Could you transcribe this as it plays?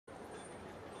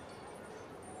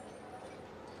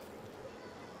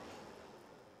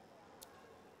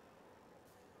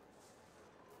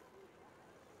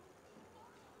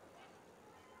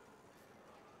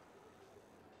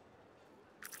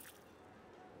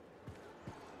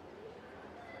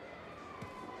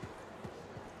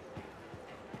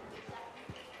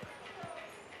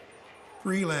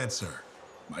Freelancer.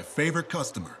 My favorite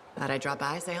customer. Thought I'd drop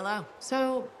by, say hello.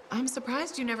 So, I'm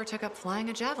surprised you never took up flying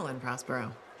a javelin,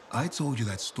 Prospero. I told you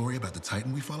that story about the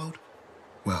Titan we followed?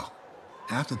 Well,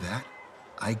 after that,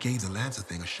 I gave the Lancer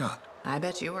thing a shot. I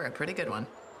bet you were a pretty good one.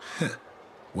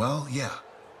 Well, yeah.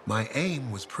 My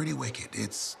aim was pretty wicked.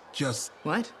 It's just...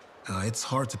 What? It's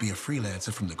hard to be a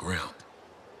freelancer from the ground.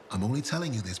 I'm only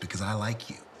telling you this because I like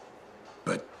you.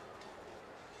 But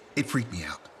it freaked me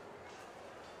out.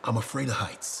 I'm afraid of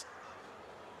heights.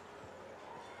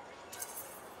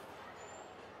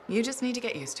 You just need to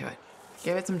get used to it.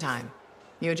 Give it some time.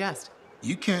 You adjust.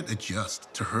 You can't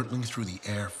adjust to hurtling through the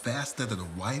air faster than a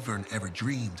wyvern ever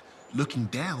dreamed, looking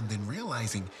down, then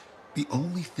realizing the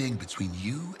only thing between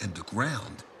you and the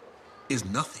ground is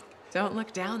nothing. Don't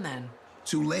look down then.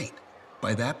 Too late.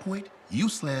 By that point, you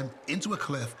slammed into a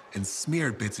cliff and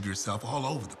smeared bits of yourself all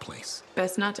over the place.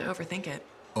 Best not to overthink it.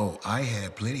 Oh, I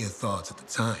had plenty of thoughts at the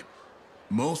time.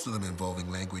 Most of them involving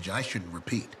language I shouldn't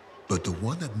repeat. But the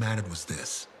one that mattered was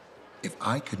this. If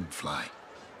I couldn't fly,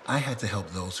 I had to help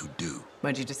those who do.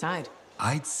 What'd you decide?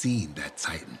 I'd seen that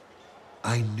Titan.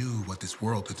 I knew what this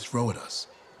world could throw at us.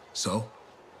 So,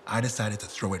 I decided to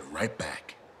throw it right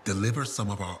back. Deliver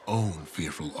some of our own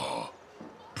fearful awe.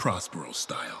 Prospero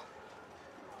style.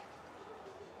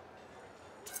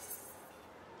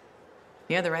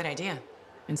 You had the right idea.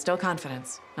 Instill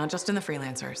confidence, not just in the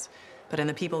freelancers, but in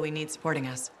the people we need supporting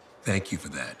us. Thank you for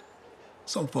that.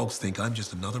 Some folks think I'm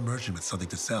just another merchant with something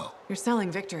to sell. You're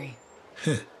selling victory.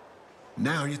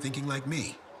 Now you're thinking like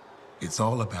me. It's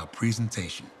all about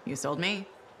presentation. You sold me.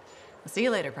 I'll see you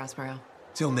later, Prospero.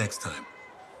 Till next time.